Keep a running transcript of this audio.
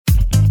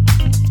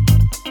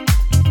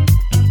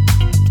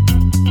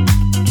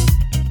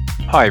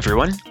Hi,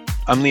 everyone.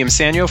 I'm Liam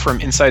Sanyo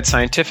from Inside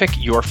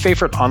Scientific, your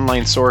favorite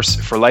online source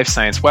for life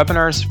science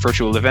webinars,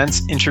 virtual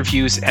events,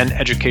 interviews, and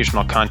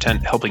educational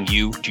content helping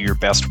you do your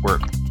best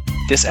work.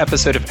 This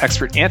episode of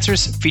Expert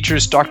Answers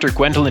features Dr.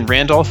 Gwendolyn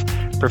Randolph,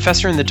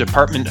 professor in the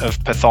Department of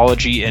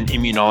Pathology and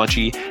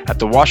Immunology at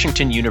the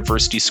Washington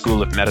University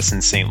School of Medicine,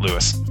 St.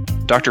 Louis.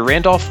 Dr.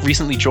 Randolph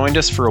recently joined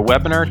us for a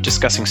webinar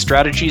discussing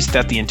strategies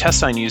that the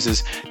intestine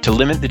uses to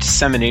limit the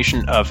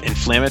dissemination of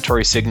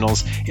inflammatory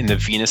signals in the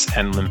venous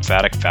and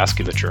lymphatic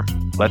vasculature.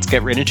 Let's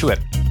get right into it.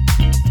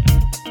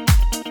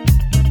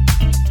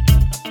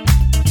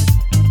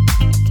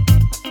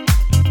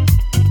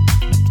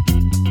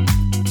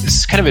 This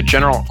is kind of a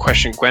general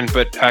question, Gwen,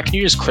 but can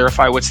you just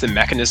clarify what's the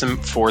mechanism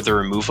for the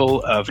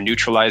removal of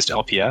neutralized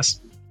LPS?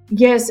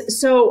 Yes.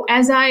 So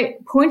as I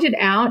pointed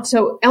out,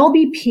 so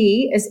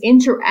LBP is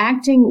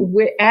interacting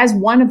as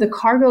one of the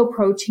cargo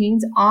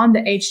proteins on the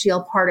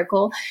HDL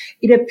particle.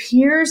 It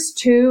appears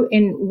to,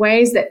 in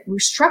ways that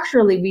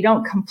structurally we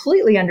don't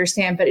completely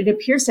understand, but it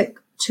appears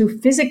to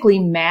physically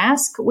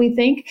mask, we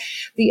think,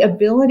 the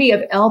ability of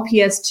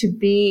LPS to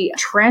be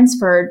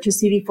transferred to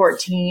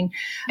CD14.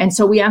 And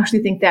so we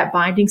actually think that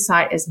binding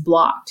site is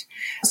blocked.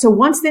 So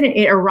once then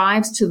it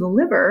arrives to the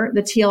liver,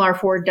 the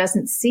TLR4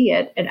 doesn't see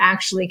it. It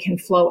actually can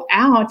flow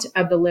out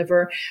of the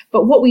liver.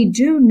 But what we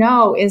do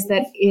know is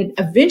that it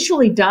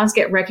eventually does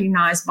get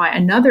recognized by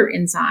another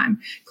enzyme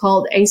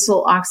called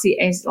acyl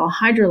oxyacyl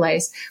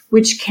hydrolase,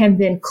 which can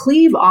then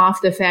cleave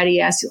off the fatty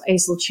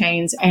acyl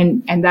chains,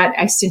 and that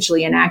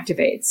essentially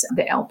inactivates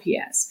the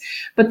LPS.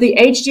 But the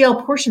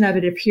HDL portion of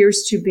it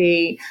appears to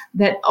be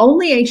that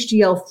only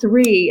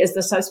HDL3 is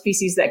the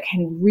subspecies that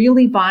can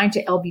really bind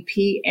to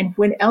LBP. And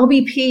when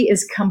LBP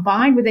is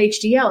combined with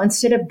HDL,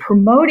 instead of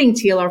promoting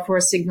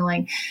TLR4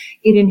 signaling,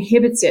 it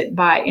inhibits it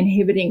by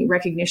inhibiting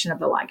recognition of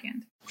the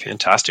ligand.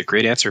 Fantastic.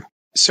 Great answer.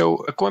 So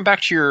going back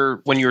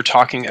to when you were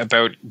talking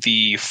about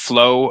the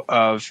flow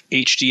of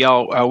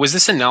HDL, was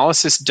this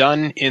analysis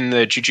done in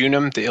the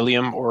jejunum, the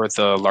ileum, or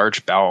the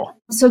large bowel?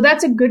 So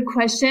that's a good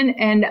question.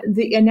 And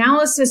the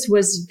analysis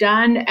was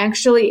done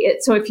actually.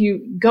 So if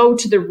you go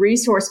to the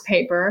resource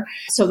paper,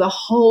 so the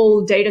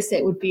whole data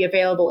set would be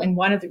available in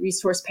one of the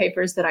resource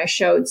papers that I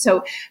showed.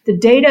 So the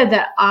data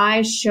that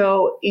I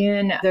show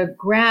in the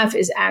graph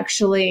is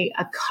actually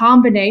a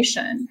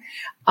combination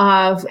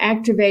of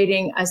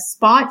activating a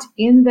spot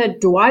in the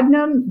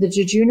duodenum, the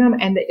jejunum,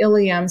 and the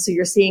ileum. So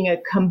you're seeing a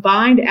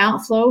combined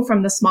outflow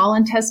from the small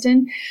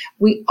intestine.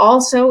 We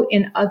also,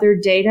 in other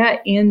data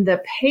in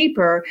the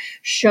paper,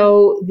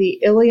 show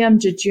the ileum,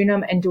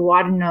 jejunum, and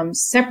duodenum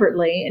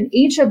separately. And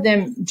each of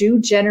them do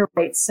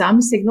generate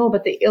some signal,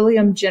 but the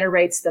ileum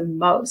generates the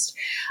most.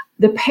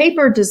 The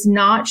paper does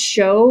not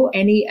show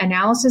any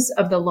analysis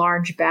of the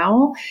large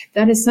bowel.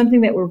 That is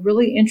something that we're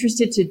really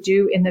interested to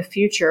do in the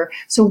future.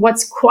 So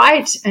what's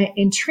quite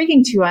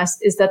intriguing to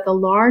us is that the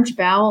large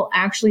bowel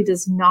actually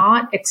does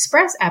not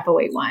express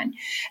ApoA1.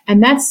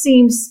 And that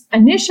seems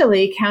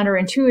initially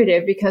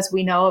counterintuitive because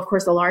we know, of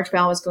course, the large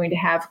bowel is going to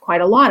have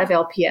quite a lot of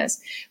LPS.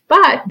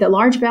 But the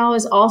large bowel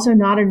is also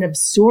not an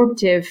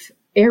absorptive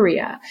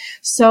area.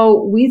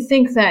 So we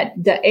think that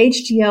the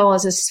HDL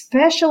is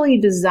especially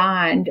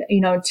designed,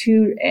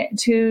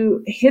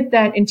 to hit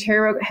that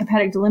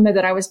enterohepatic dilemma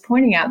that I was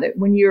pointing out, that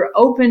when you're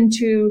open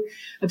to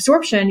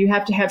absorption, you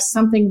have to have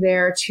something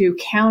there to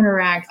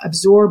counteract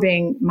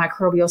absorbing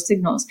microbial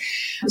signals.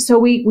 So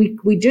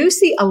we do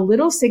see a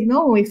little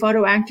signal when we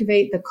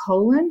photoactivate the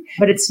colon,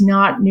 but it's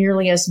not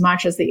nearly as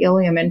much as the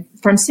ileum. And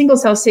from single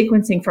cell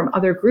sequencing from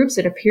other groups,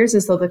 it appears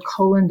as though the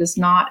colon does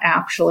not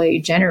actually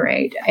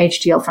generate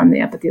HDL from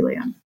the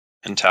epithelium.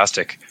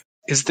 Fantastic.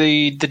 Is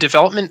the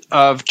development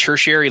of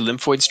tertiary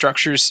lymphoid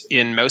structures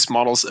in mouse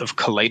models of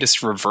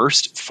colitis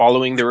reversed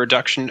following the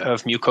reduction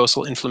of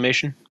mucosal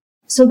inflammation?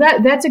 So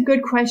that's a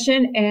good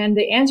question, and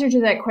the answer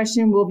to that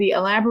question will be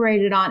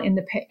elaborated on in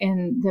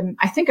the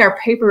I think our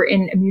paper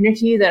in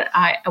Immunity that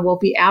I will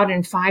be out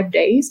in 5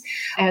 days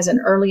as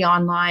an early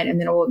online, and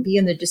then it will be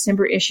in the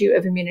December issue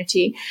of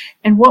Immunity.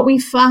 And what we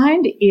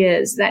find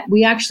is that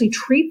we actually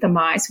treat the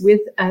mice with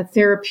a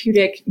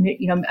therapeutic,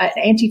 an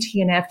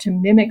anti-TNF to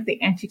mimic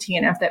the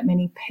anti-TNF that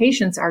many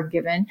patients are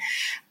given.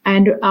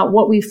 And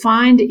what we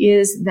find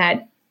is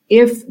that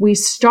if we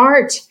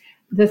start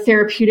the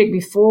therapeutic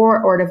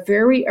before or at a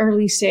very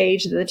early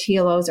stage that the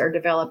TLOs are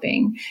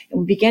developing, and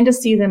we begin to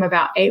see them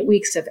about 8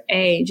 weeks of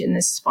age in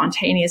this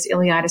spontaneous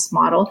ileitis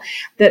model,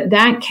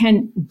 that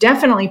can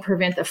definitely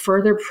prevent the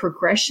further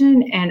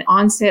progression and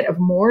onset of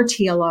more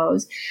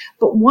TLOs.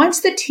 But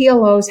once the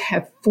TLOs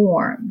have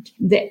formed,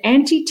 the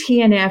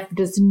anti-TNF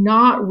does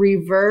not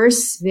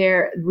reverse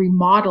their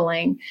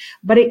remodeling,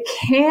 but it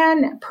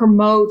can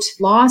promote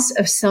loss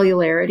of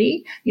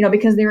cellularity,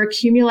 because they're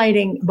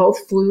accumulating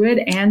both fluid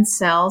and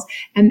cells,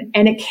 and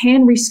it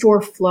can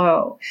restore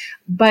flow.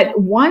 But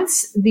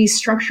once these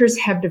structures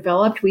have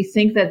developed, we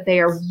think that they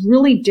are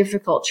really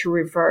difficult to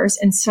reverse.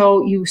 And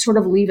so you sort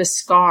of leave a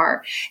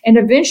scar. And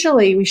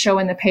eventually we show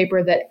in the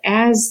paper that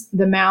as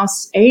the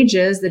mouse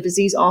ages, the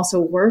disease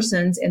also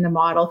worsens in the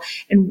model.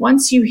 And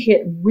once you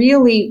hit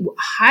really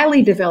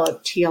highly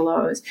developed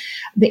TLOs,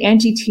 the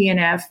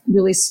anti-TNF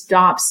really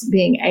stops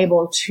being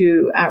able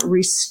to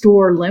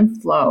restore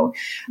lymph flow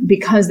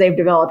because they've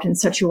developed in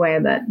such a way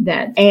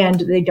that and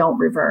they don't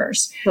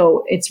reverse.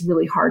 So it's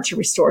really hard to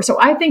restore. So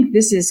I think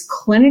this is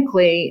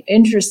clinically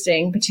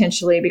interesting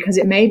potentially because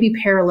it may be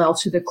parallel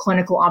to the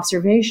clinical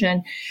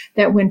observation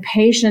that when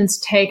patients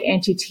take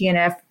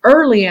anti-TNF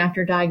early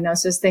after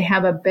diagnosis, they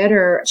have a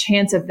better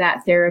chance of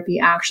that therapy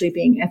actually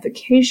being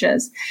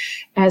efficacious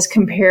as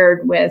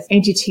compared with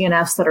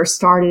anti-TNFs that are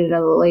started at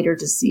a later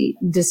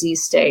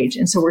disease stage.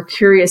 And so we're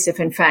curious if,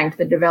 in fact,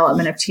 the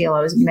development of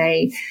TLOs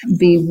may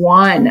be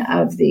one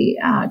of the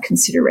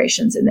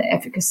considerations in the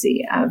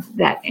efficacy of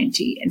that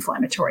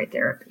anti-inflammatory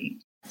therapy.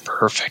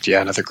 Perfect.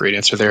 Yeah, another great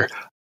answer there.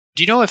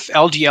 Do you know if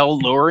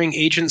LDL lowering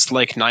agents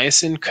like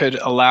niacin could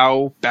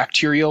allow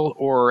bacterial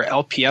or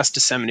LPS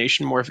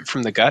dissemination more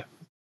from the gut?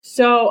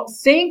 So I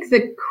think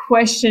the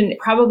question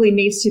probably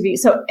needs to be,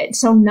 so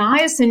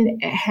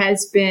niacin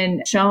has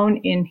been shown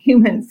in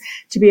humans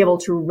to be able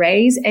to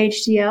raise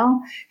HDL.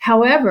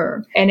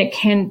 However, and it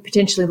can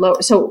potentially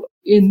lower. So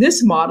in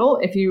this model,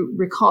 if you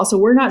recall, so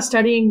we're not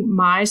studying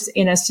mice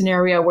in a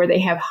scenario where they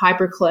have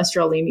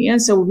hypercholesterolemia.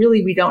 So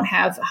really we don't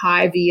have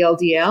high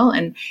VLDL,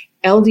 and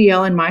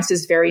LDL in mice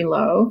is very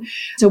low.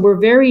 So we're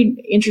very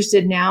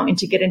interested now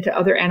to get into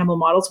other animal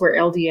models where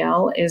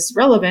LDL is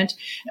relevant.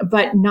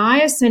 But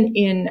niacin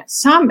in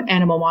some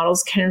animal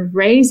models can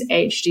raise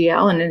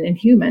HDL, and in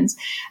humans,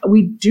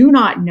 we do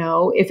not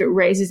know if it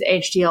raises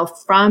HDL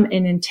from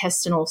an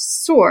intestinal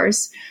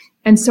source.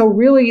 And so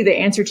really the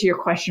answer to your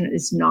question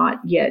is not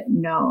yet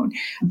known.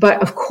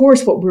 But of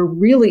course, what we're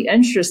really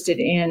interested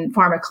in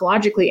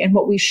pharmacologically and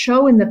what we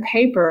show in the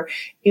paper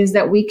is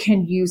that we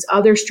can use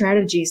other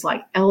strategies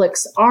like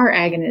LXR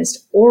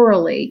agonist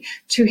orally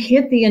to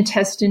hit the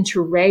intestine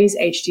to raise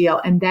HDL,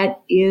 and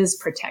that is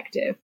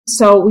protective.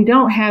 So we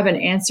don't have an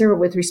answer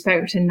with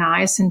respect to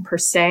niacin per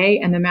se,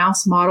 and the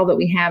mouse model that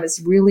we have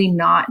is really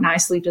not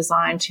nicely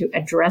designed to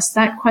address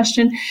that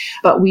question.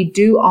 But we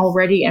do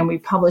already, and we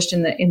published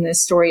in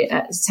this story,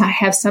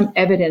 have some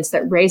evidence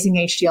that raising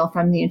HDL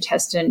from the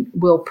intestine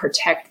will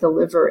protect the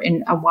liver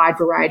in a wide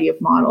variety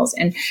of models.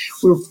 And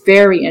we're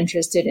very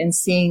interested in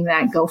seeing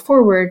that go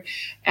forward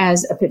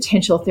as a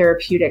potential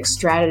therapeutic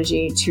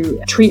strategy to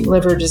treat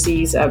liver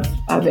disease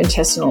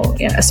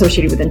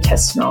associated with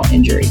intestinal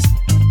injuries.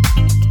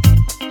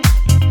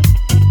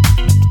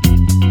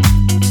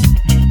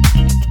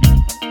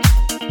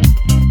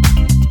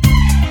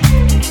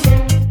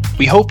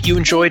 We hope you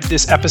enjoyed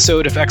this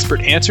episode of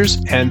Expert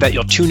Answers and that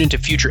you'll tune into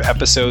future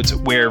episodes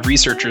where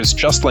researchers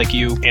just like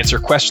you answer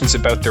questions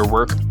about their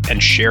work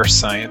and share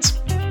science.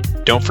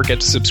 Don't forget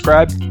to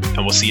subscribe, and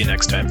we'll see you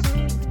next time.